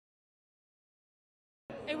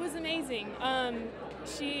It was amazing.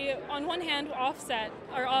 She, on one hand, off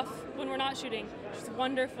when we're not shooting, she's a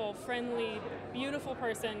wonderful, friendly, beautiful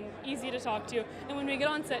person, easy to talk to. And when we get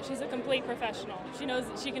on set, she's a complete professional. She knows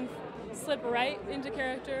that she can slip right into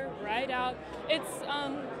character, right out. It's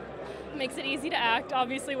makes it easy to act.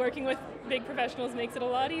 Obviously, working with big professionals makes it a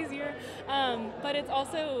lot easier. But it's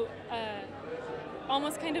also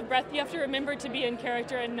almost kind of you have to remember to be in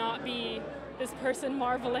character and not be this person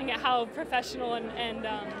marveling at how professional and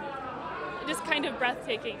just kind of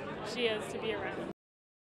breathtaking she is to be around.